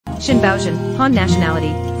Shen Baozhen, Han nationality,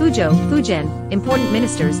 Fuzhou, Fujian, important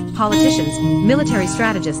ministers, politicians, military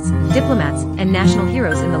strategists, diplomats, and national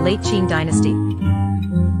heroes in the late Qing dynasty.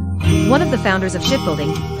 One of the founders of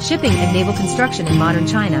shipbuilding, shipping and naval construction in modern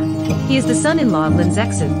China, he is the son-in-law of Lin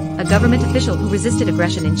Zexu, a government official who resisted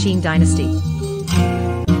aggression in Qing dynasty.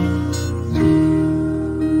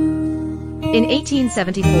 In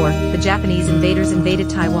 1874, the Japanese invaders invaded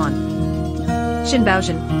Taiwan. Shen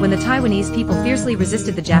Baozhen, when the Taiwanese people fiercely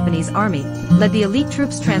resisted the Japanese army, led the elite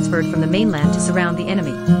troops transferred from the mainland to surround the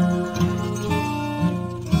enemy.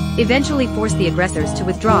 Eventually forced the aggressors to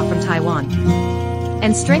withdraw from Taiwan.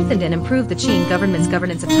 And strengthened and improved the Qing government's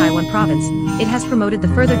governance of Taiwan province, it has promoted the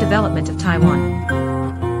further development of Taiwan.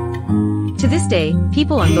 To this day,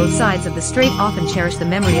 people on both sides of the strait often cherish the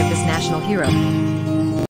memory of this national hero.